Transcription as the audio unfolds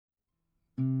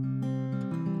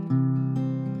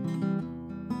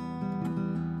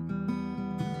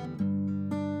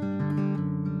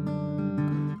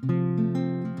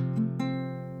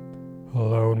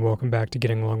welcome back to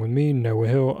Getting Along With Me, Noah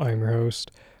Hill. I'm your host.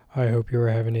 I hope you're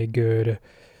having a good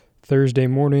Thursday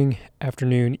morning,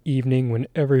 afternoon, evening,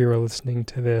 whenever you're listening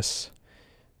to this.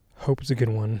 Hope it's a good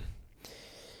one.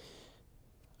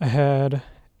 I had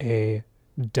a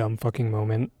dumb fucking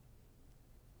moment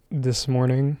this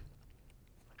morning,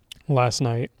 last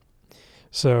night.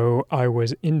 So I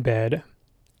was in bed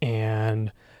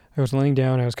and I was laying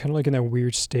down. I was kind of like in that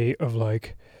weird state of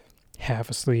like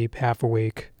half asleep, half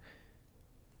awake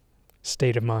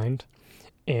state of mind.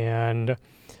 And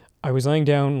I was laying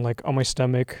down like on my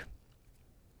stomach,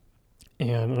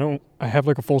 and I have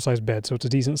like a full-size bed, so it's a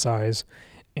decent size.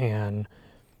 And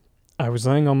I was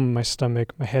laying on my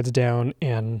stomach, my head's down,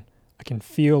 and I can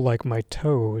feel like my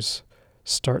toes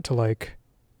start to like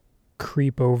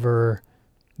creep over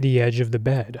the edge of the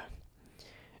bed.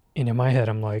 And in my head,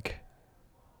 I'm like,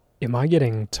 am I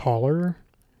getting taller?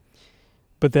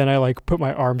 But then I like put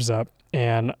my arms up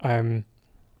and I'm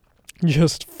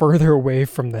just further away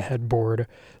from the headboard.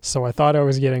 So I thought I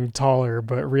was getting taller,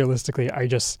 but realistically, I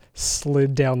just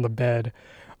slid down the bed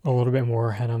a little bit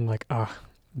more. And I'm like,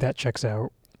 that checks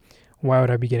out. Why would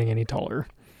I be getting any taller?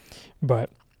 But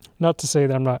not to say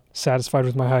that I'm not satisfied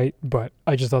with my height, but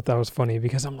I just thought that was funny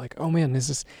because I'm like, oh man, is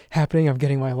this happening? I'm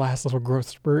getting my last little growth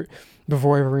spurt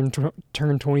before I ever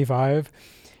turn 25.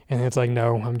 And it's like,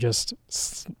 no,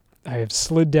 I have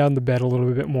slid down the bed a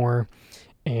little bit more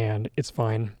and it's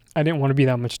fine. I didn't want to be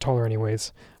that much taller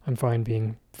anyways. I'm fine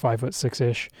being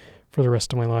 5'6" for the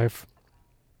rest of my life.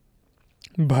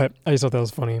 But I just thought that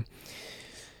was funny.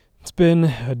 It's been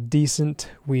a decent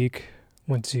week.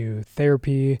 Went to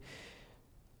therapy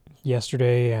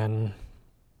yesterday and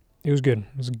it was good.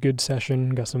 It was a good session.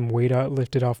 Got some weight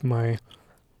lifted off my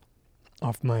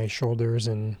shoulders,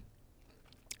 and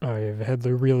I've had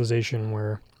the realization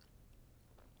where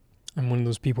I'm one of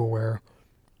those people where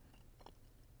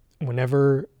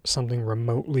whenever something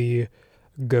remotely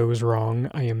goes wrong,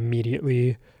 I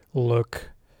immediately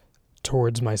look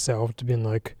towards myself to be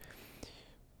like,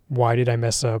 why did I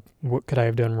mess up? What could I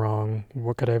have done wrong?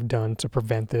 What could I have done to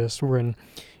prevent this? Where in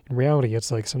reality, it's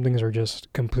like some things are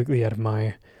just completely out of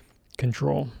my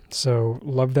control. So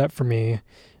love that for me,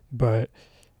 but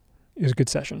it was a good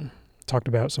session. Talked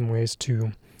about some ways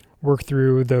to work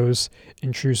through those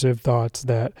intrusive thoughts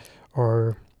that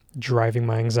are driving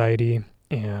my anxiety,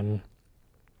 and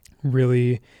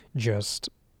really just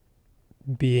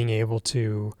being able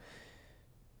to,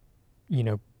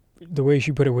 the way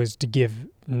she put it was to give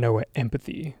Noah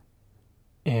empathy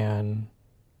and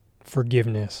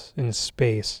forgiveness and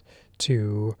space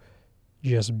to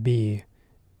just be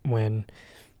when,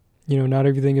 not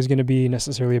everything is going to be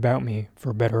necessarily about me,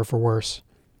 for better or for worse.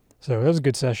 So that was a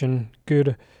good session,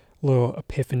 good little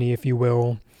epiphany, if you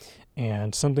will,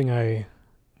 and something I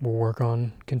will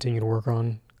continue to work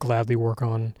on, gladly work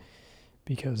on,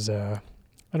 because I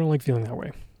don't like feeling that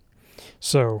way.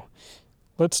 So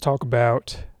let's talk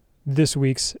about this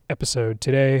week's episode.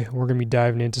 Today, we're going to be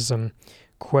diving into some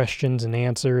questions and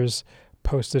answers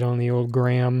posted on the old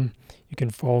gram. You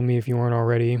can follow me if you aren't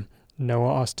already, Noah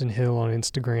Austin Hill on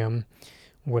Instagram.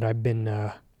 What I've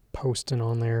been posting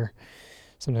on there.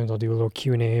 Sometimes I'll do a little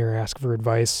Q&A or ask for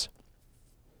advice.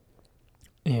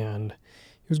 And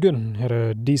it was good. Had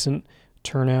a decent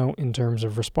turnout in terms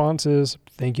of responses.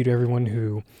 Thank you to everyone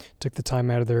who took the time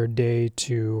out of their day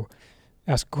to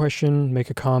ask a question, make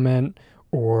a comment,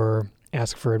 or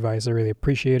ask for advice. I really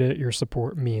appreciate it. Your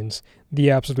support means the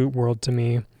absolute world to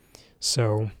me.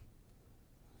 So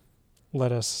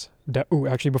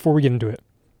actually, before we get into it,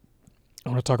 I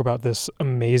want to talk about this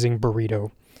amazing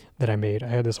burrito that I made. I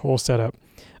had this whole setup.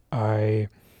 I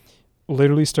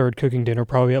literally started cooking dinner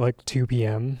probably at like 2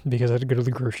 p.m. because I had to go to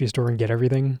the grocery store and get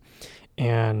everything.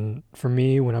 And for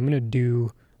me, when I'm going to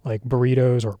do like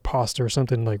burritos or pasta or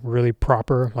something like really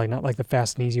proper, like not like the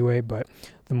fast and easy way, but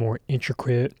the more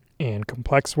intricate and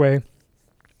complex way,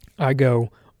 I go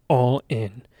all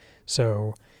in.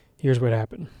 So here's what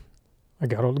happened. I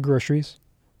got all the groceries,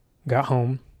 got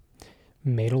home,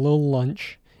 made a little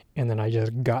lunch, and then I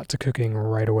just got to cooking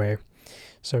right away.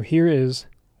 So here is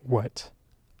what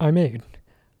I made.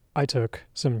 I took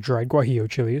some dried guajillo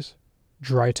chilies,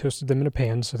 dry toasted them in a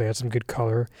pan so they had some good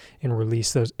color and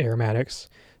released those aromatics,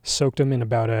 soaked them in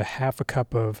about a half a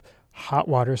cup of hot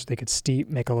water so they could steep,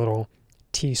 make a little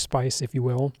tea spice, if you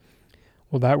will.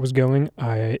 While that was going,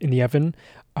 in the oven,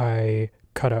 I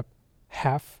cut up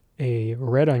half a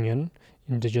red onion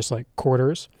into just like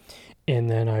quarters,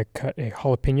 and then I cut a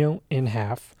jalapeno in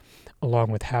half, along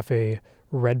with half a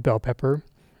red bell pepper.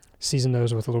 Season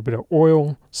those with a little bit of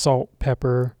oil, salt,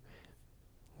 pepper.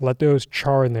 Let those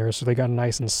char in there so they got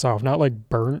nice and soft, not like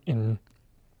burnt and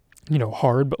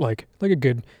hard, but like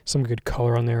some good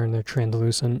color on there, and they're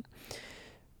translucent.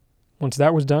 Once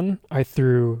that was done, I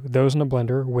threw those in a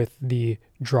blender with the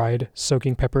dried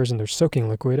soaking peppers and their soaking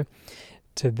liquid.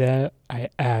 To that, I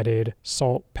added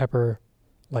salt, pepper,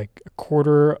 like a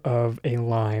quarter of a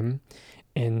lime,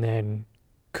 and then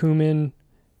cumin,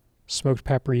 smoked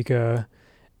paprika,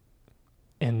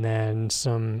 and then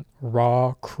some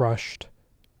raw crushed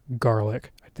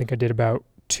garlic. I think I did about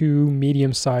 2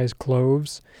 medium-sized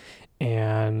cloves,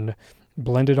 and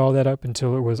blended all that up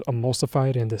until it was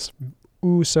emulsified in this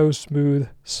so smooth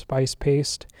spice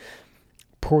paste.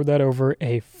 Poured that over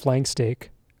a flank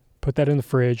steak, put that in the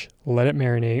fridge, let it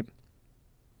marinate.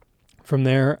 From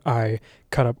there, I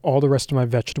cut up all the rest of my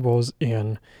vegetables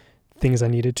and things I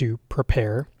needed to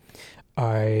prepare.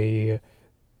 I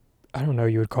don't know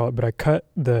what you would call it, but I cut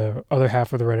the other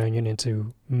half of the red onion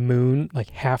into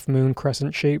half moon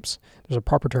crescent shapes. There's a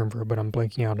proper term for it, but I'm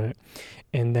blanking out on it.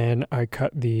 And then I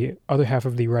cut the other half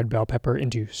of the red bell pepper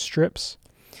into strips,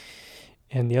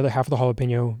 and the other half of the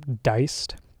jalapeno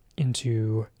diced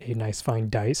into a nice fine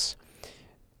dice.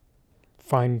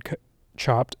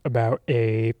 Chopped about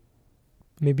a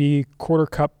maybe quarter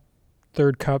cup,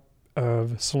 third cup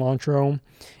of cilantro,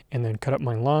 and then cut up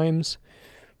my limes.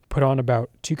 Put on about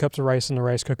 2 cups of rice in the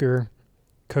rice cooker,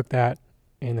 cook that,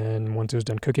 and then once it was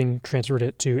done cooking, transferred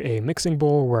it to a mixing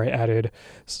bowl where I added,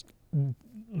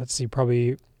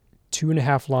 probably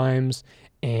 2.5 limes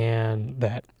and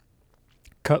that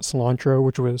cut cilantro,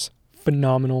 which was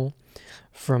phenomenal.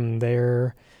 From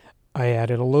there, I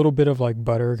added a little bit of like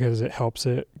butter because it helps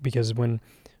it, because when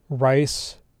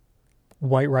white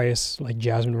rice, like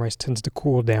jasmine rice, tends to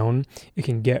cool down, it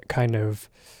can get kind of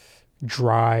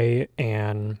dry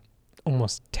and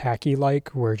almost tacky like,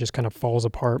 where it just kind of falls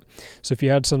apart. So if you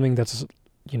add something that's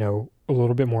a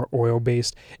little bit more oil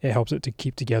based, it helps it to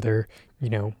keep together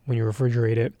when you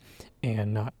refrigerate it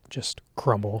and not just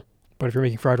crumble. But if you're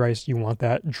making fried rice, you want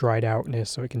that dried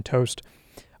outness so it can toast.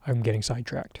 I'm getting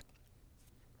sidetracked.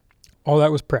 All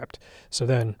that was prepped. So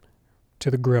then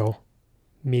to the grill,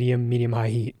 medium high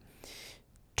heat.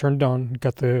 Turned it on,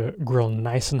 got the grill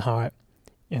nice and hot,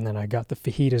 and then I got the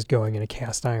fajitas going in a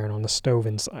cast iron on the stove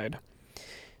inside.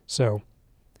 So,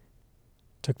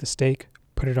 took the steak,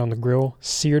 put it on the grill,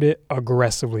 seared it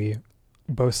aggressively,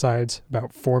 both sides,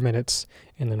 about 4 minutes,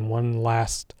 and then one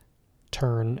last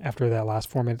turn after that last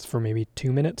 4 minutes for maybe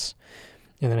 2 minutes.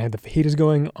 And then I had the fajitas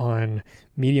going on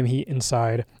medium heat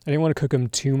inside. I didn't want to cook them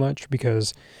too much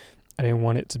because I didn't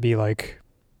want it to be like,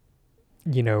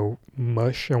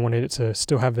 mush. I wanted it to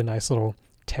still have a nice little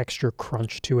texture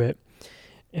crunch to it.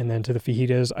 And then to the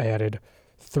fajitas, I added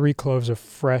 3 cloves of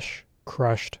fresh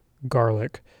crushed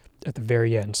garlic at the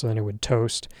very end, so then it would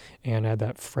toast and add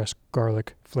that fresh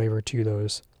garlic flavor to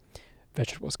those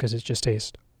vegetables because it just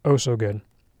tastes oh so good.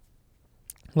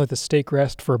 Let the steak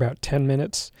rest for about 10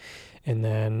 minutes, and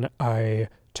then I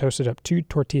toasted up 2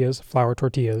 flour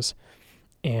tortillas,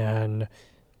 and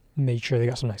made sure they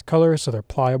got some nice color so they're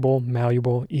pliable,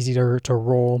 malleable, easy to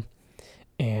roll.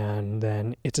 And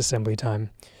then it's assembly time.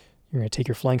 You're going to take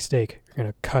your flank steak, you're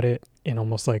going to cut it and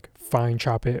almost like fine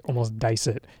chop it, almost dice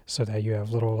it so that you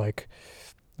have little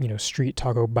street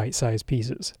taco bite-sized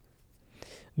pieces.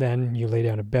 Then you lay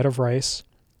down a bed of rice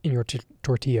in your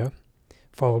tortilla,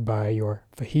 followed by your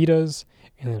fajitas,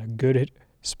 and then a good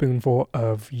spoonful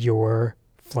of your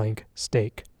flank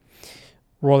steak.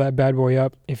 Roll that bad boy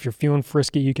up. If you're feeling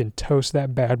frisky, you can toast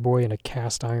that bad boy in a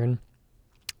cast iron.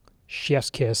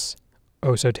 Chef's kiss.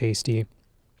 Oh, so tasty.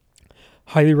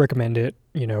 Highly recommend it.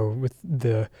 With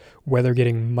the weather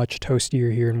getting much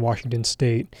toastier here in Washington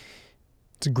State,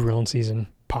 it's grilling season.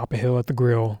 Pop a hill at the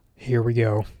grill. Here we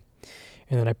go.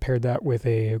 And then I paired that with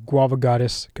a Guava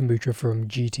Goddess kombucha from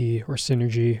GT or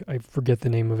Synergy. I forget the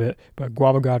name of it, but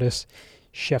Guava Goddess,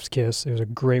 Chef's Kiss. It was a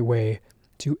great way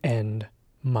to end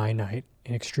my night,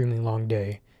 an extremely long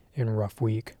day and rough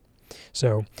week.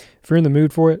 So if you're in the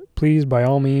mood for it, please, by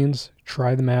all means,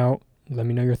 try them out. Let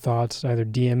me know your thoughts. Either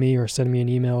DM me or send me an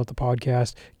email at the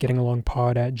podcast,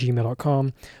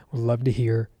 gettingalongpod@gmail.com. Would love to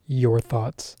hear your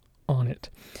thoughts on it.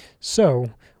 So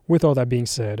with all that being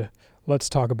said, let's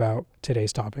talk about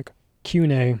today's topic,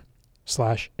 Q&A/advice.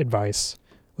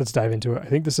 Let's dive into it. I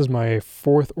think this is my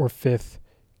 4th or 5th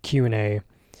Q&A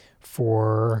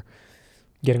for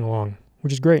Getting Along,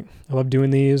 which is great. I love doing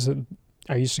these.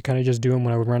 I used to kind of just do them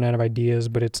when I would run out of ideas,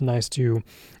 but it's nice to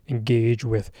engage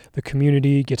with the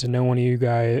community, get to know one of you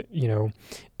guys,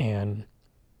 and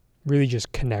really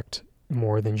just connect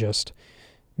more than just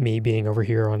me being over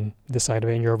here on this side of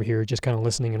it and you're over here just kind of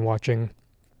listening and watching.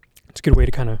 It's a good way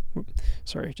to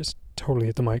just totally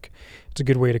hit the mic. It's a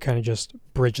good way to kind of just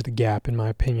bridge the gap, in my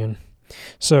opinion.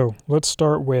 So let's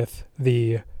start with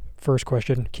the first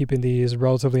question, keeping these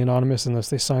relatively anonymous unless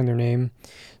they sign their name.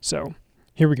 So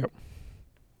here we go.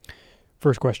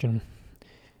 First question.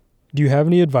 Do you have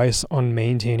any advice on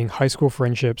maintaining high school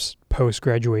friendships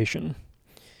post-graduation?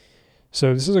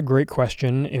 So this is a great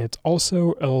question, and it's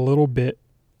also a little bit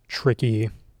tricky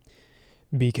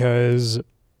because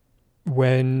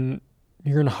when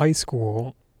you're in high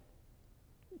school,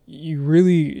 you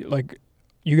really,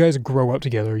 you guys grow up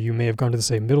together. You may have gone to the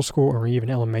same middle school or even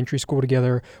elementary school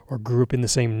together, or grew up in the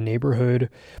same neighborhood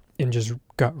and just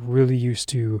got really used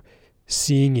to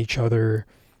seeing each other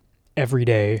every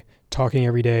day, talking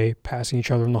every day, passing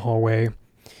each other in the hallway,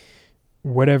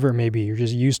 whatever it may be. You're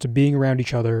just used to being around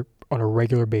each other on a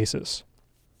regular basis.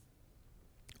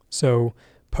 So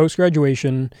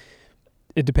post-graduation,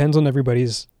 it depends on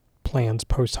everybody's plans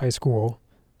post-high school.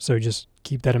 So just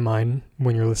keep that in mind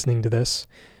when you're listening to this.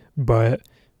 But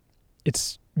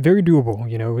it's very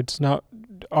doable. It's not,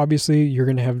 obviously you're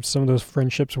going to have some of those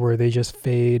friendships where they just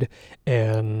fade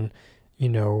and,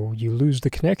 you lose the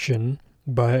connection,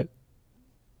 but,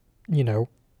 there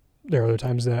are other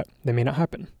times that they may not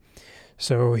happen.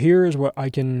 So here is what I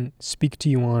can speak to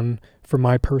you on from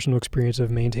my personal experience of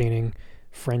maintaining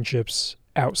friendships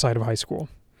outside of high school.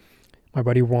 My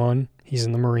buddy Juan, he's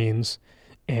in the Marines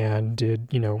and did,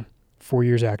 4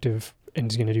 years active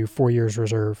and is going to do 4 years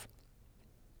reserve.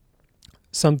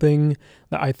 Something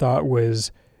that I thought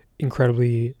was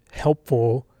incredibly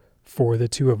helpful for the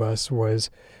two of us was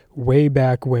way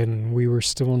back when we were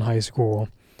still in high school,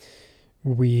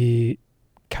 we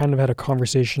kind of had a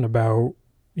conversation about,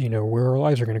 where our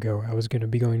lives are going to go. I was going to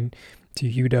be going to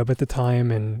UW at the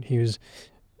time, and he was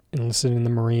enlisted in the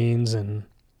Marines, and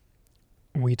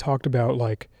we talked about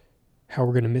how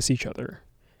we're going to miss each other,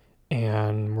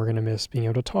 and we're going to miss being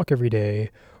able to talk every day,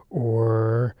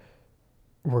 or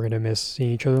we're going to miss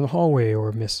seeing each other in the hallway,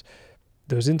 or miss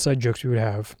those inside jokes we would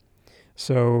have.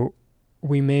 So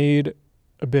we made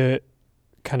a bit,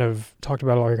 kind of talked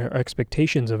about our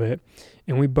expectations of it,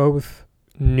 and we both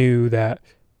knew that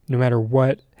no matter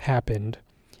what happened,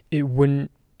 it wouldn't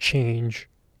change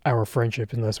our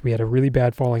friendship unless we had a really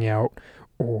bad falling out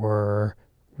or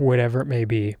whatever it may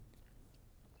be.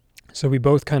 So we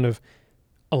both kind of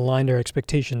aligned our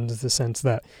expectations in the sense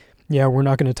that, yeah, we're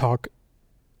not going to talk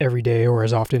every day or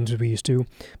as often as we used to,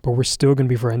 but we're still going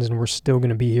to be friends and we're still going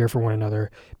to be here for one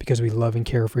another because we love and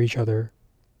care for each other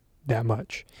that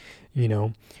much,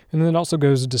 And then it also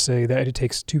goes to say that it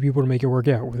takes two people to make it work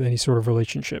out with any sort of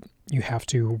relationship. You have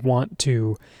to want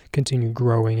to continue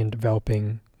growing and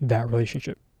developing that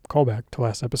relationship. Call back to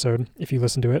last episode if you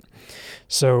listen to it.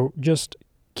 So just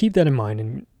keep that in mind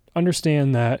and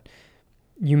understand that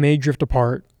you may drift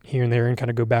apart here and there and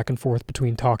kind of go back and forth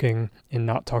between talking and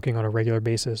not talking on a regular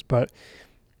basis. But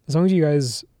as long as you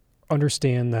guys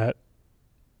understand that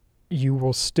you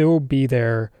will still be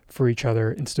there for each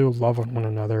other and still love one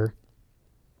another,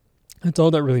 that's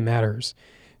all that really matters.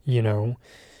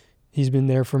 He's been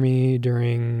there for me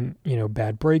during,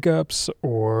 bad breakups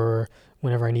or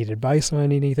whenever I need advice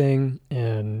on anything,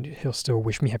 and he'll still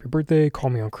wish me happy birthday, call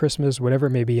me on Christmas, whatever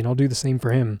it may be, and I'll do the same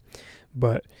for him.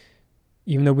 But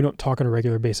even though we don't talk on a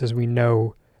regular basis, we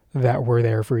know that we're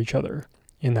there for each other,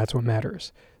 and that's what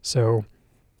matters. So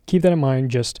keep that in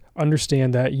mind. Just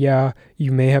understand that, yeah,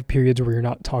 you may have periods where you're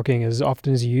not talking as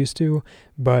often as you used to,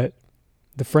 but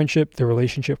the friendship, the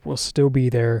relationship will still be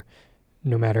there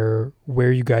no matter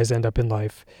where you guys end up in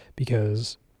life,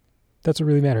 because that's what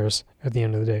really matters at the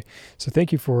end of the day. So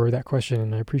thank you for that question,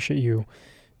 and I appreciate you,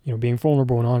 being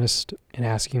vulnerable and honest and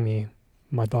asking me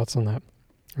my thoughts on that.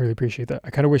 I really appreciate that. I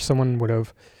kind of wish someone would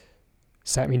have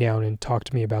sat me down and talked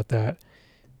to me about that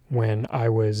when I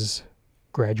was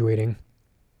graduating.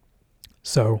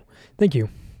 So thank you.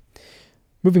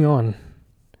 Moving on.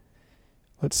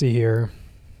 Let's see here.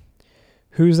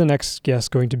 Who's the next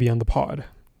guest going to be on the pod?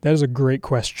 That is a great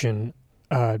question.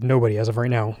 Nobody as of right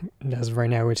now. As of right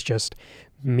now, it's just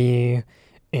me,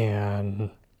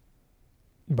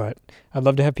 but I'd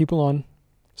love to have people on.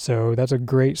 So that's a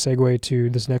great segue to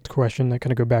this next question that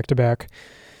kind of go back to back,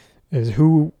 is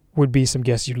who would be some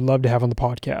guests you'd love to have on the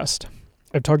podcast?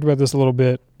 I've talked about this a little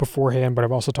bit beforehand, but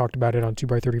I've also talked about it on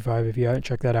 2x35. If you haven't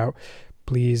checked that out,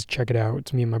 please check it out.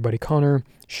 It's me and my buddy Connor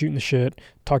shooting the shit,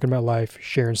 talking about life,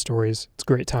 sharing stories. It's a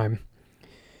great time.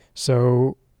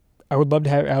 So I would love to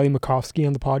have Ali Makovsky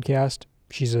on the podcast.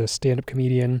 She's a stand-up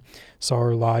comedian. Saw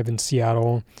her live in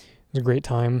Seattle. It was a great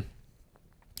time.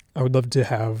 I would love to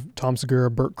have Tom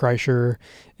Segura, Bert Kreischer,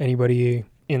 anybody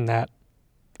in the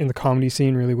comedy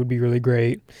scene really would be really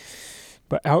great.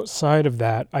 But outside of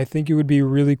that, I think it would be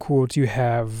really cool to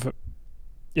have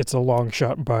It's a Long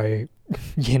Shot by,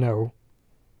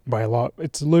 by a lot.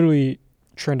 It's literally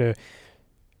trying to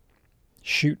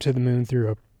shoot to the moon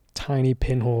through a tiny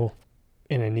pinhole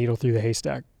in a needle through the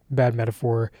haystack. Bad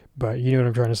metaphor, but you know what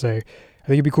I'm trying to say. I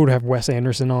think it'd be cool to have Wes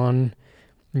Anderson on,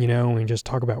 and just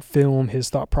talk about film, his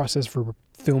thought process for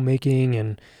filmmaking,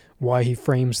 and why he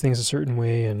frames things a certain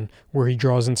way, and where he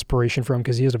draws inspiration from,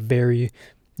 because he has a very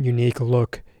unique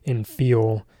look and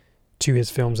feel to his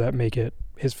films that make it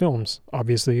his films,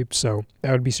 obviously. So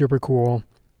that would be super cool.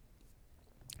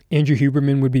 Andrew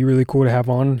Huberman would be really cool to have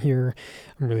on here.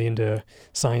 I'm really into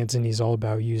science, and he's all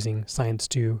about using science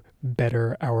to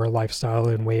better our lifestyle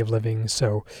and way of living.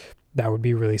 So that would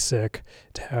be really sick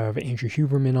to have Andrew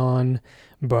Huberman on.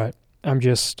 But I'm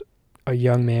just a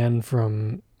young man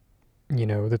from,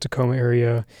 the Tacoma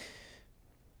area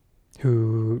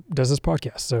who does this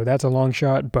podcast. So that's a long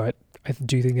shot, but I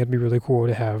do think it'd be really cool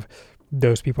to have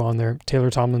those people on there. Taylor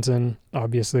Tomlinson,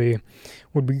 obviously,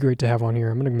 would be great to have on here.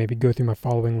 I'm going to maybe go through my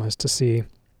following list to see.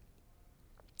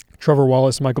 Trevor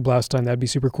Wallace, Michael Blaustein, that'd be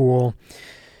super cool.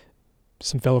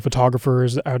 Some fellow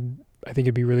photographers, I think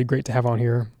it'd be really great to have on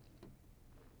here.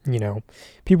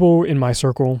 People in my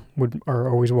circle are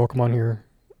always welcome on here.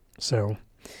 So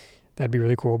that'd be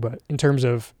really cool. But in terms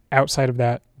of outside of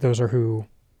that, those are who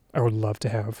I would love to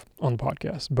have on the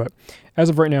podcast. But as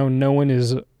of right now, no one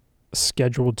is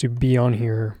scheduled to be on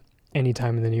here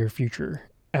anytime in the near future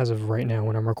as of right now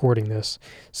when I'm recording this.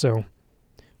 So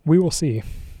we will see.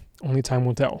 Only time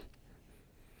will tell.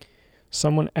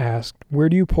 Someone asked, where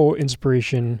do you pull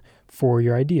inspiration for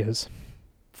your ideas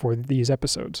for these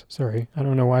episodes? Sorry, I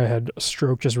don't know why I had a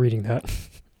stroke just reading that.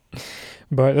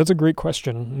 But that's a great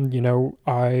question.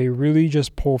 I really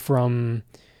just pull from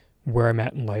where I'm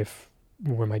at in life.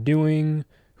 What am I doing?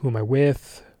 Who am I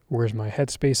with? Where's my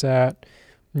headspace at?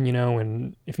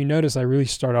 And if you notice, I really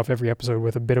start off every episode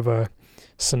with a bit of a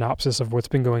synopsis of what's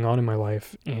been going on in my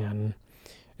life, and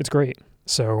it's great.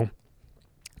 So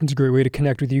it's a great way to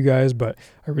connect with you guys, but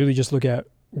I really just look at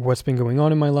what's been going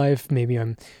on in my life. Maybe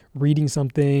I'm reading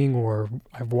something, or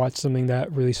I've watched something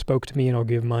that really spoke to me, and I'll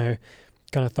give my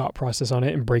kind of thought process on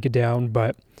it and break it down.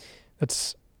 But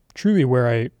that's truly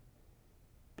where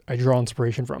I draw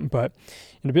inspiration from. But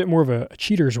in a bit more of a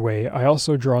cheater's way, I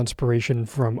also draw inspiration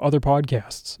from other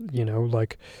podcasts,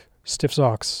 like Stiff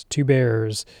Socks, Two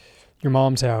Bears, Your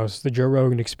Mom's House, The Joe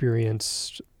Rogan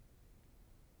Experience,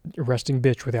 Resting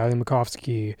Bitch with Ali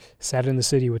Makovsky, Sat in the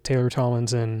City with Taylor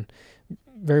Tomlinson,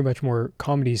 very much more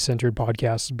comedy-centered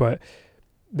podcasts, but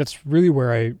that's really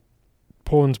where I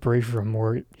pull inspiration from,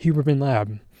 or Huberman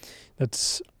Lab.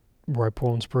 That's where I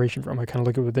pull inspiration from. I kind of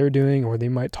look at what they're doing, or they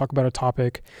might talk about a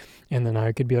topic, and then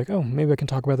I could be like, oh, maybe I can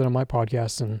talk about that on my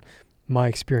podcast and my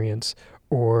experience,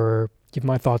 or give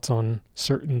my thoughts on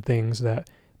certain things that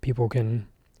people can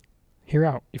hear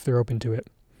out if they're open to it.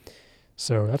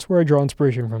 So that's where I draw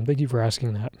inspiration from. Thank you for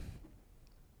asking that.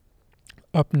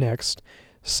 Up next,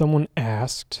 someone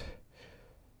asked,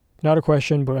 not a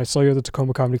question, but I saw you at the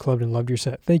Tacoma Comedy Club and loved your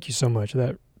set. Thank you so much.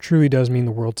 That truly does mean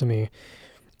the world to me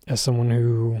as someone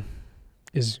who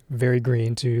is very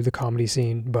green to the comedy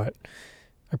scene, but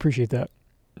I appreciate that.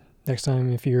 Next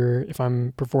time, if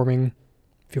I'm performing,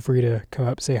 feel free to come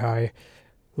up, say hi.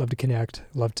 Love to connect.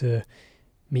 Love to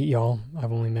meet y'all.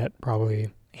 I've only met probably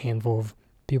a handful of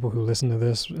people who listen to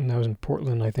this, and that was in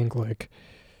Portland, I think,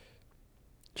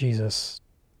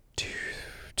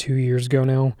 two years ago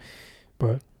now.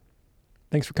 But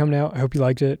thanks for coming out. I hope you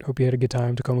liked it. Hope you had a good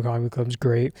time. Tacoma Comedy Club was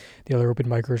great. The other open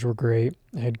micers were great.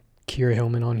 I had Kira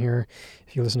Hillman on here.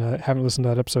 If you haven't listened to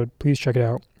that episode, please check it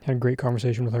out. Had a great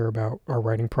conversation with her about our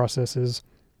writing processes.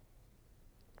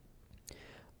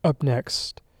 Up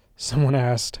next, someone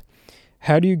asked,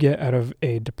 how do you get out of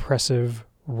a depressive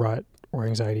rut or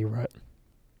anxiety rut?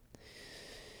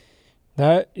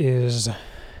 That is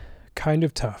kind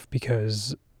of tough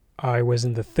because I was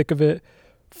in the thick of it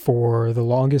for the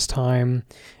longest time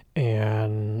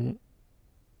and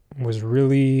was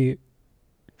really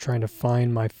trying to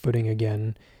find my footing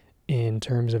again in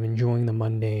terms of enjoying the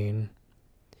mundane.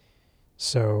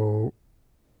 So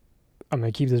I'm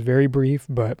going to keep this very brief,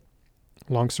 but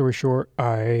long story short,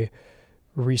 I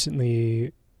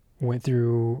recently went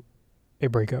through a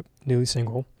breakup, newly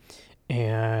single,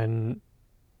 and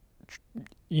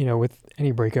with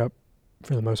any breakup,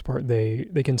 for the most part, they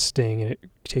can sting, and it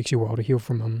takes you a while to heal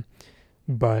from them.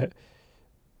 But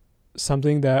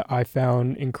something that I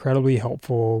found incredibly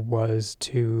helpful was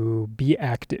to be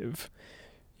active.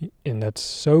 And that's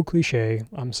so cliche,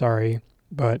 I'm sorry,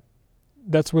 but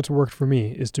that's what's worked for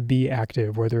me, is to be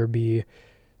active, whether it be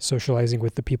socializing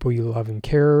with the people you love and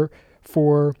care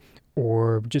for,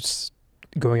 or just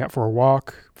going out for a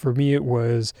walk. For me, it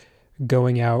was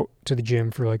going out to the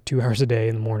gym for like 2 hours a day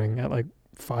in the morning at like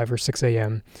 5 or 6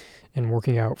 a.m. and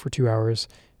working out for 2 hours,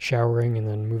 showering, and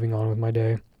then moving on with my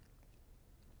day.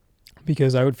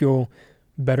 Because I would feel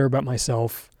better about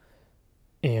myself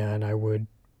and I would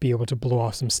be able to blow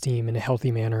off some steam in a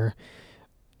healthy manner.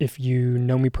 If you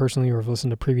know me personally or have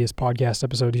listened to previous podcast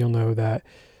episodes, you'll know that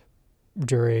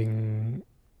during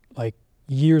like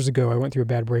years ago, I went through a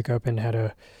bad breakup and had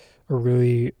a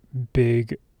really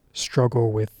big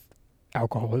struggle with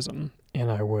alcoholism.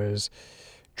 And I was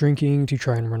drinking to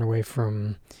try and run away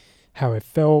from how I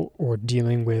felt or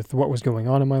dealing with what was going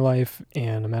on in my life.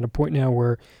 And I'm at a point now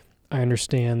where I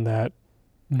understand that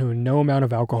no amount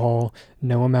of alcohol,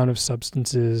 no amount of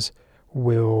substances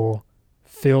will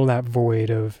fill that void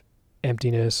of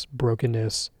emptiness,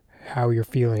 brokenness, how you're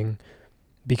feeling,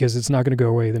 because it's not going to go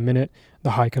away the minute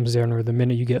the high comes down or the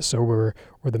minute you get sober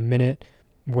or the minute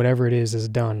whatever it is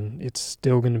done. It's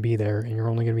still going to be there and you're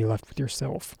only going to be left with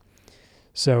yourself.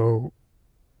 So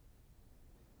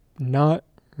not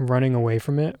running away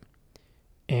from it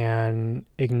and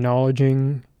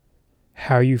acknowledging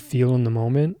how you feel in the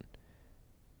moment,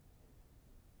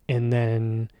 and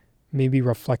then maybe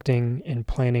reflecting and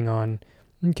planning on,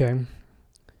 okay,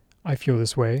 I feel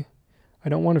this way. I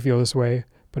don't want to feel this way,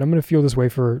 but I'm going to feel this way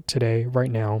for today,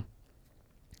 right now.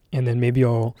 And then maybe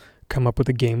I'll come up with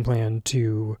a game plan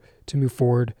to move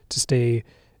forward, to stay,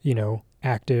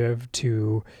 active,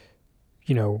 to,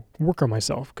 work on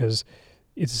myself, because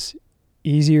it's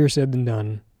easier said than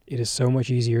done. It is so much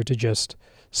easier to just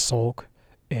sulk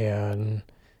and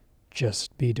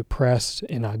just be depressed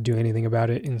and not do anything about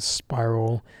it and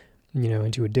spiral,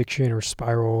 into addiction or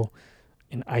spiral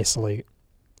and isolate.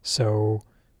 So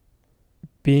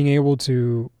being able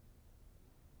to,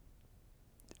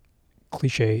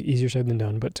 cliche, easier said than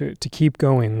done, but to keep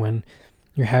going when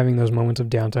you're having those moments of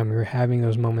downtime, you're having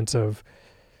those moments of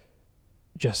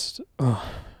just, oh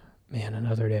man,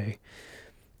 another day.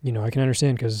 I can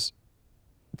understand, because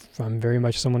I'm very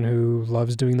much someone who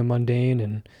loves doing the mundane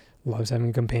and loves having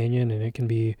a companion, and it can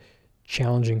be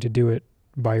challenging to do it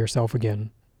by yourself again,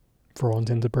 for all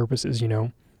intents and purposes,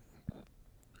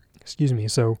 Excuse me.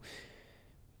 So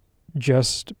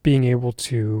just being able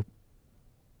to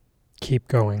keep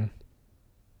going.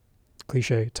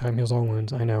 Cliche, time heals all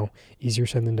wounds. I know, easier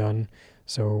said than done.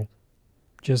 So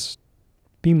just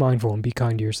be mindful and be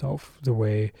kind to yourself the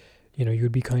way, you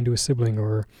would be kind to a sibling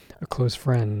or a close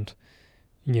friend.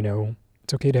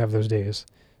 It's okay to have those days,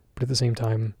 but at the same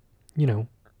time,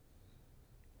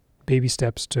 baby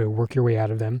steps to work your way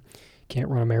out of them. Can't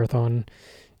run a marathon,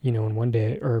 in one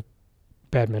day, or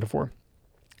bad metaphor.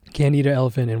 Can't eat an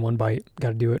elephant in one bite. Got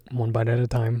to do it one bite at a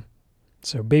time.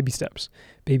 So baby steps.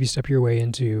 Baby step your way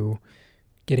into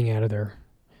getting out of there.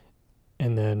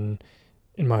 And then,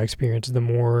 in my experience, the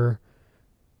more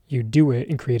you do it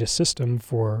and create a system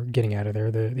for getting out of there,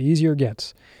 the easier it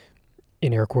gets.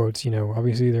 In air quotes,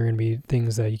 obviously there are going to be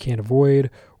things that you can't avoid,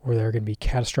 or that are going to be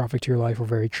catastrophic to your life or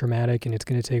very traumatic, and it's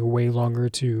going to take way longer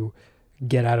to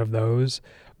get out of those.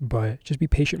 But just be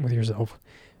patient with yourself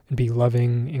and be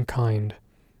loving and kind,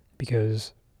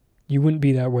 because you wouldn't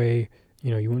be that way.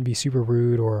 You wouldn't be super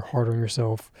rude or hard on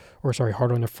yourself,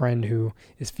 hard on a friend who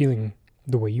is feeling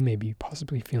the way you may be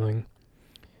possibly feeling.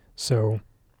 So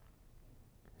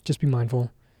just be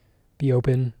mindful, be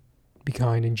open, be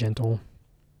kind and gentle.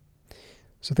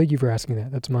 So thank you for asking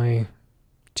that. That's my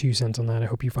 2 cents on that. I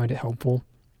hope you find it helpful.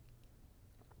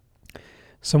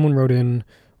 Someone wrote in,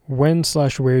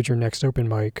 when/where's your next open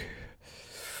mic?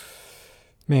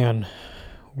 Man,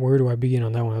 where do I begin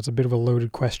on that one? That's a bit of a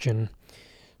loaded question.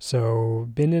 So,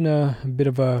 been in a bit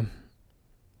of a,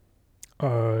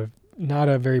 not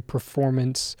a very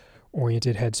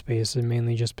performance-oriented headspace, and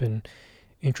mainly just been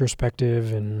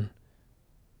introspective and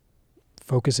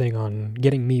focusing on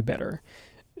getting me better.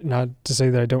 Not to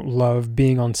say that I don't love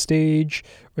being on stage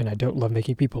and I don't love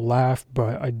making people laugh,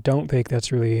 but I don't think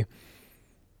that's really,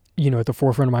 at the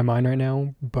forefront of my mind right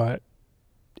now. But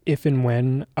if and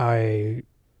when I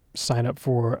sign up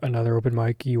for another open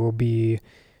mic, you will be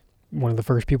one of the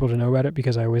first people to know about it,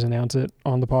 because I always announce it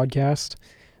on the podcast.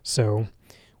 So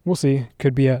we'll see.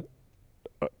 Could be at,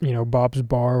 Bob's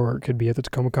Bar, or it could be at the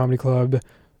Tacoma Comedy Club,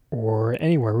 or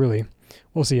anywhere really.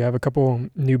 We'll see. I have a couple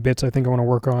new bits I think I want to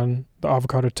work on. The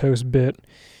avocado toast bit,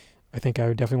 I think I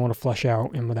would definitely want to flesh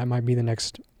out, and that might be the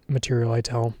next material I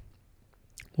tell.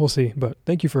 We'll see. But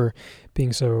thank you for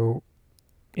being so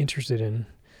interested in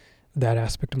that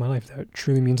aspect of my life. That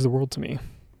truly means the world to me.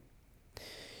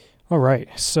 All right,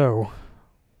 so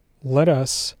let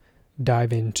us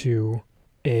dive into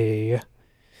an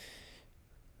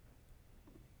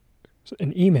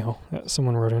email that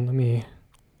someone wrote in. Let me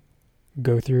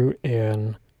go through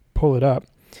and pull it up.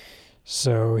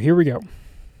 So here we go.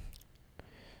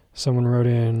 Someone wrote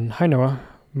in, "Hi Noah,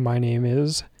 my name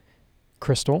is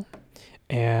Crystal,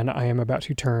 and I am about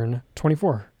to turn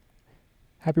 24.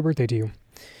 Happy birthday to you.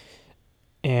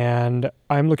 And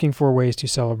I'm looking for ways to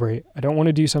celebrate. I don't want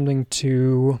to do something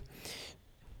too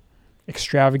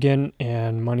extravagant,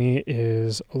 and money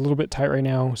is a little bit tight right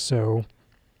now, so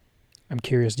I'm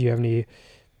curious, do you have any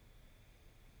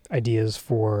ideas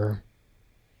for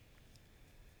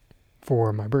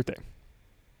my birthday?"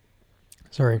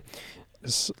 Sorry,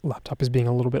 this laptop is being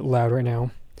a little bit loud right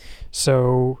now.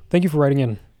 So thank you for writing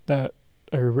in. That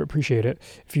I appreciate it.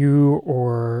 If you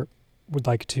would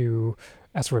like to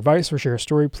ask for advice or share a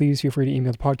story, please feel free to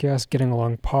email the podcast,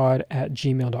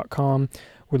 gettingalongpod@gmail.com.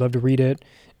 We'd love to read it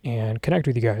and connect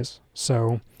with you guys.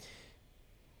 So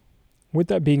with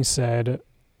that being said,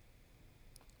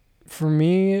 for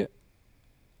me,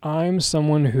 I'm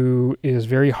someone who is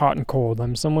very hot and cold.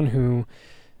 I'm someone who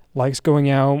likes going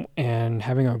out and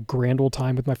having a grand old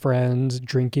time with my friends,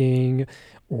 drinking,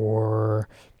 or,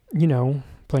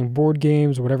 playing board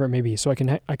games or whatever it may be. So I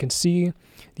can see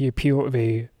the appeal of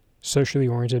a socially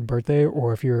oriented birthday,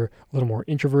 or if you're a little more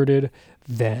introverted,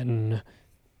 then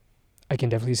I can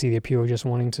definitely see the appeal of just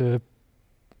wanting to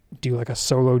do like a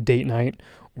solo date night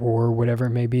or whatever it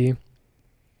may be.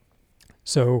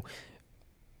 So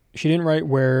she didn't write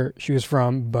where she was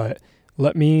from, but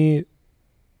let me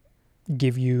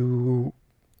give you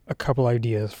a couple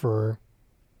ideas for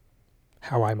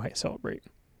how I might celebrate.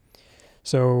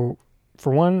 So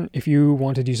for one, if you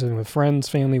want to do something with friends,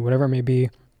 family, whatever it may be,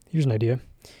 here's an idea.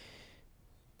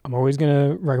 I'm always going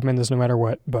to recommend this no matter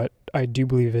what, but I do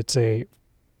believe it's a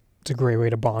great way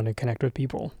to bond and connect with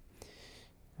people.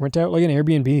 Rent out like an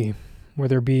Airbnb,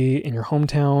 whether it be in your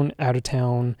hometown, out of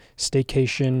town,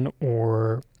 staycation,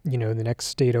 or, the next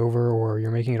state over, or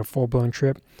you're making it a full-blown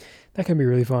trip. That can be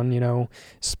really fun,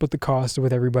 split the cost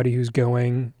with everybody who's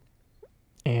going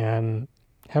and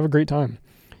have a great time.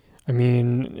 I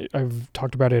mean, I've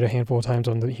talked about it a handful of times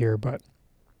on here, but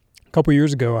a couple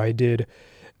years ago, I did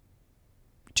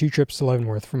 2 trips to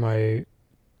Leavenworth for my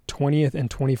 20th and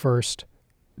 21st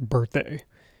birthday.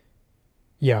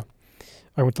 Yeah,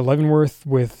 I went to Leavenworth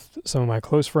with some of my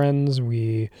close friends.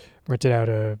 We rented out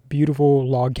a beautiful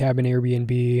log cabin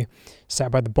Airbnb,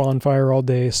 sat by the bonfire all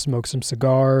day, smoked some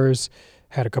cigars,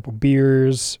 had a couple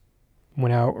beers,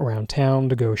 went out around town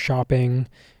to go shopping.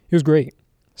 It was great.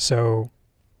 So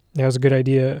that was a good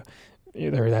idea.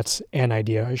 Or that's an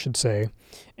idea, I should say.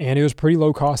 And it was pretty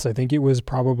low cost. I think it was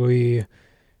probably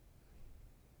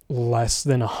less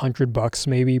than $100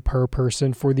 maybe per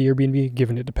person for the Airbnb,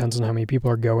 given it depends on how many people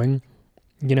are going,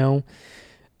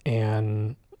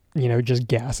 and, just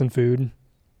gas and food.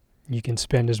 You can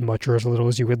spend as much or as little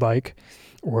as you would like,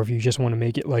 or if you just want to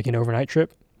make it like an overnight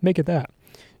trip, make it that,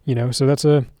 so that's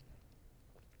an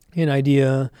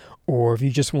idea. Or if you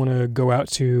just want to go out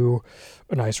to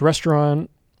a nice restaurant,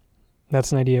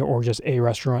 that's an idea, or just a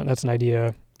restaurant, that's an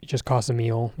idea. It just costs a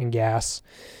meal and gas.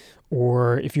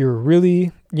 Or if you're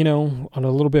really, on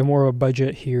a little bit more of a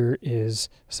budget, here is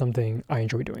something I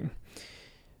enjoy doing.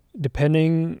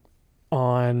 Depending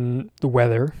on the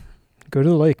weather, go to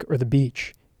the lake or the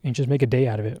beach and just make a day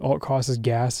out of it. All it costs is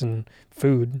gas and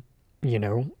food,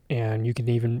 and you can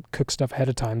even cook stuff ahead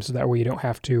of time, so that way you don't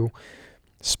have to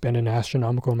spend an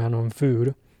astronomical amount on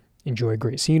food. Enjoy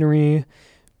great scenery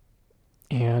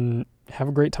and have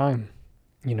a great time.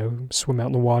 Swim out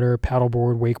in the water,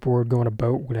 paddleboard, wakeboard, go on a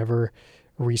boat, whatever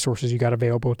resources you got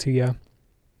available to you.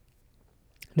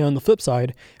 Now, on the flip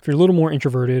side, if you're a little more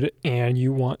introverted and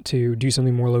you want to do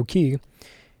something more low-key,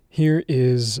 here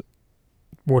is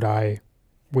what I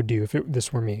would do if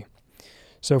this were me.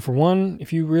 So for one,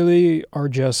 if you really are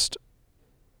just,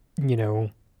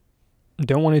 don't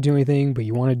want to do anything, but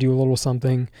you want to do a little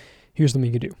something, here's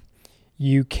something you can do.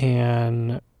 You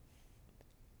can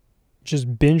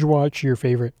just binge watch your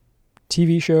favorite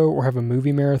TV show or have a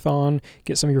movie marathon,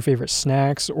 get some of your favorite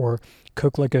snacks, or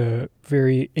cook like a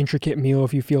very intricate meal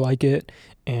if you feel like it,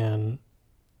 and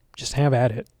just have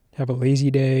at it. Have a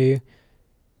lazy day,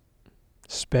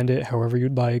 spend it however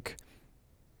you'd like,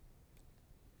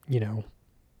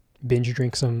 binge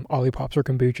drink some Olippops or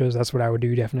kombuchas. That's what I would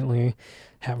do, definitely.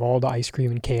 Have all the ice cream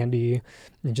and candy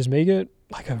and just make it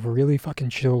like a really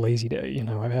fucking chill, lazy day.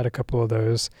 I've had a couple of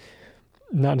those,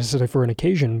 not necessarily for an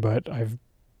occasion, but I've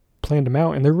planned them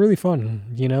out and they're really fun.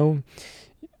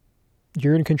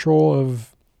 You're in control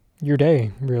of your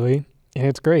day, really, and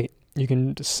it's great. You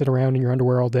can just sit around in your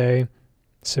underwear all day,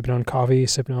 sipping on coffee,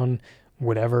 sipping on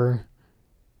whatever,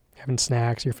 having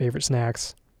snacks, your favorite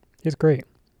snacks. It's great.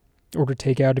 Order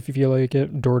takeout if you feel like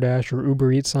it, DoorDash or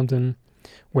Uber Eats, something,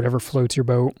 whatever floats your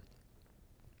boat.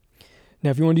 Now,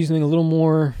 if you want to do something a little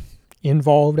more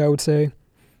involved, I would say,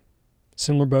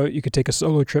 similar boat, you could take a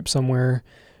solo trip somewhere.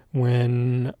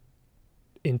 When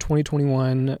in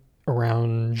 2021,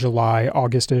 around July,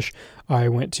 August-ish, I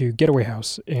went to Getaway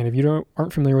House. And if you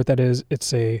aren't familiar with what that is,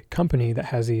 it's a company that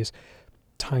has these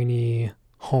tiny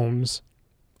homes,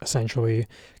 essentially,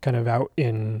 kind of out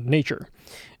in nature.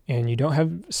 And you don't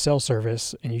have cell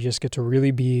service, and you just get to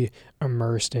really be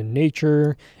immersed in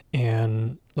nature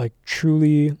and like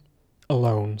truly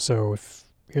alone. So if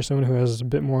you're someone who has a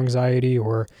bit more anxiety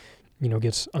or,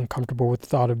 gets uncomfortable with the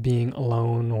thought of being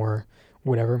alone or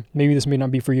whatever, maybe this may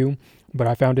not be for you, but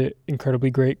I found it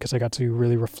incredibly great because I got to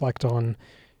really reflect on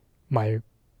my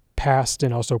past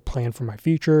and also plan for my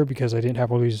future because I didn't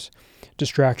have all these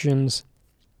distractions.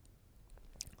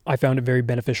 I found it very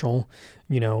beneficial.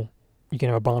 You can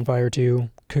have a bonfire too,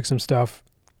 cook some stuff,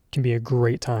 can be a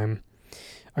great time.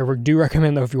 I do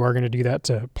recommend, though, if you are going to do that,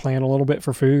 to plan a little bit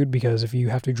for food, because if you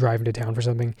have to drive into town for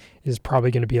something, it's probably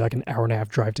going to be like an hour and a half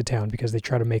drive to town, because they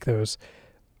try to make those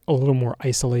a little more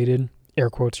isolated. Air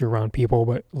quotes, you're around people,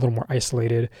 but a little more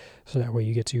isolated, so that way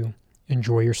you get to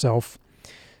enjoy yourself.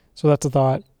 So that's a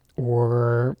thought.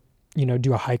 Or,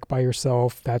 do a hike by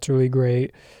yourself. That's really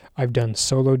great. I've done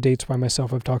solo dates by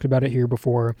myself. I've talked about it here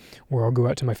before, where I'll go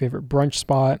out to my favorite brunch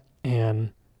spot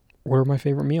and order my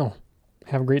favorite meal.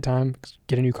 Have a great time,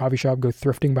 get a new coffee shop, go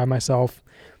thrifting by myself.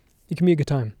 It can be a good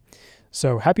time.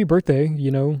 So happy birthday,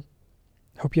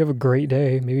 hope you have a great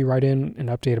day. Maybe write in an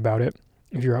update about it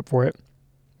if you're up for it.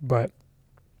 But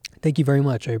thank you very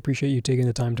much. I appreciate you taking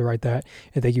the time to write that,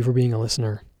 and thank you for being a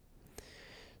listener.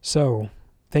 So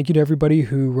thank you to everybody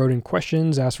who wrote in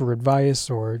questions, asked for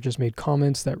advice, or just made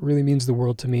comments. That really means the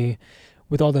world to me.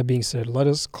 With all that being said, let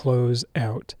us close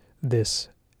out this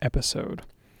episode.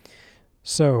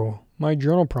 So, my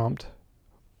journal prompt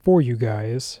for you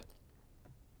guys,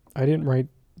 I didn't write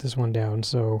this one down,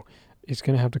 so it's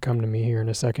going to have to come to me here in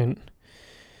a second.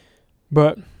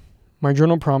 But my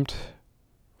journal prompt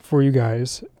for you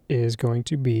guys is going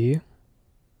to be,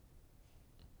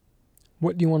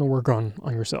 what do you want to work on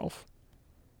yourself?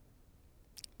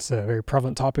 It's a very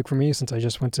prevalent topic for me since I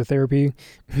just went to therapy,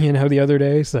 the other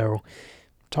day. So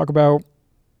talk about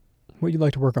what you'd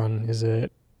like to work on.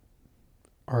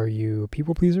 Are you a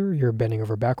people pleaser? You're bending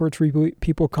over backwards for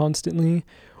people constantly?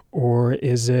 Or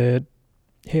is it,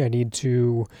 hey, I need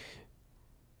to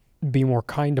be more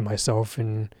kind to myself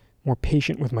and more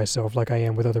patient with myself like I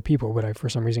am with other people, but I, for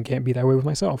some reason, can't be that way with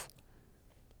myself?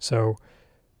 So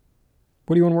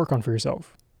what do you want to work on for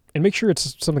yourself? And make sure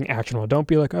it's something actionable. Don't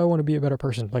be like, oh, I want to be a better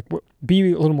person. Like,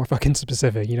 be a little more fucking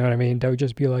specific. You know what I mean? Don't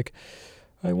just be like,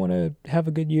 I want to have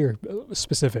a good year.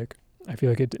 Specific. I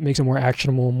feel like it makes it more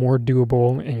actionable, more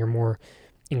doable, and you're more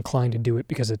inclined to do it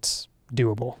because it's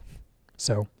doable.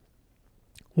 So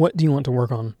what do you want to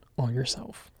work on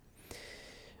yourself?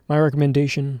 My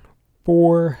recommendation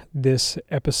for this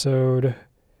episode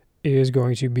is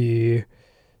going to be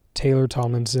Taylor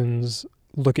Tomlinson's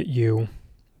Look at You,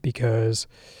 because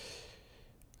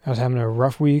I was having a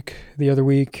rough week the other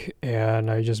week,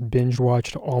 and I just binge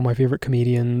watched all my favorite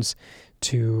comedians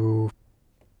to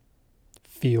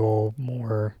feel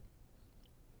more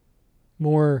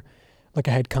like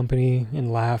I had company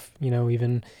and laugh,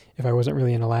 even if I wasn't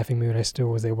really in a laughing mood, I still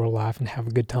was able to laugh and have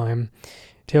a good time.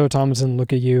 Taylor Tomlinson,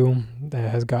 Look at You,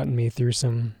 that has gotten me through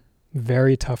some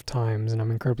very tough times, and I'm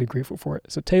incredibly grateful for it.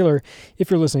 So Taylor, if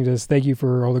you're listening to this, thank you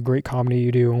for all the great comedy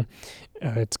you do.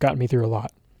 It's gotten me through a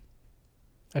lot.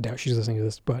 I doubt she's listening to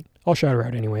this, but I'll shout her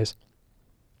out anyways.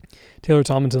 Taylor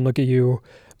Tomlinson, Look at You.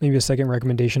 Maybe a second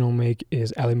recommendation I'll make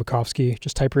is Ali Makovsky.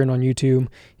 Just type her in on YouTube.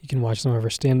 You can watch some of her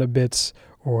stand-up bits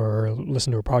or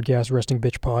listen to her podcast, Resting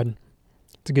Bitch Pod.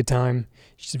 It's a good time.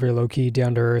 She's very low-key,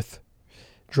 down-to-earth,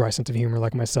 dry sense of humor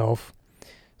like myself.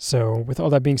 So with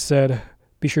all that being said,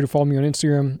 be sure to follow me on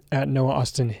Instagram at Noah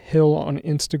Austin Hill on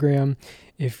Instagram.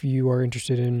 If you are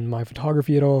interested in my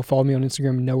photography at all, follow me on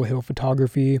Instagram, Noah Hill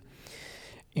Photography.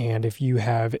 And if you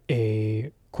have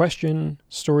a question,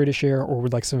 story to share, or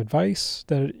would like some advice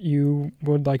that you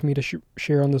would like me to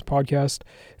share on this podcast,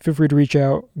 feel free to reach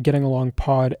out,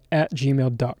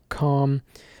 gettingalongpod@gmail.com.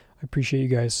 I appreciate you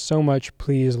guys so much.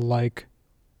 Please like,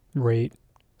 rate,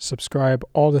 subscribe,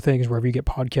 all the things wherever you get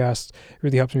podcasts. It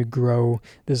really helps me grow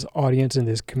this audience and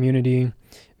this community. It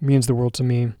means the world to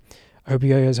me. I hope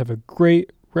you guys have a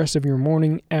great rest of your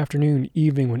morning, afternoon,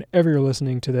 evening, whenever you're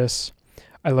listening to this.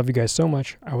 I love you guys so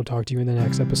much. I will talk to you in the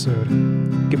next episode.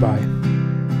 Goodbye.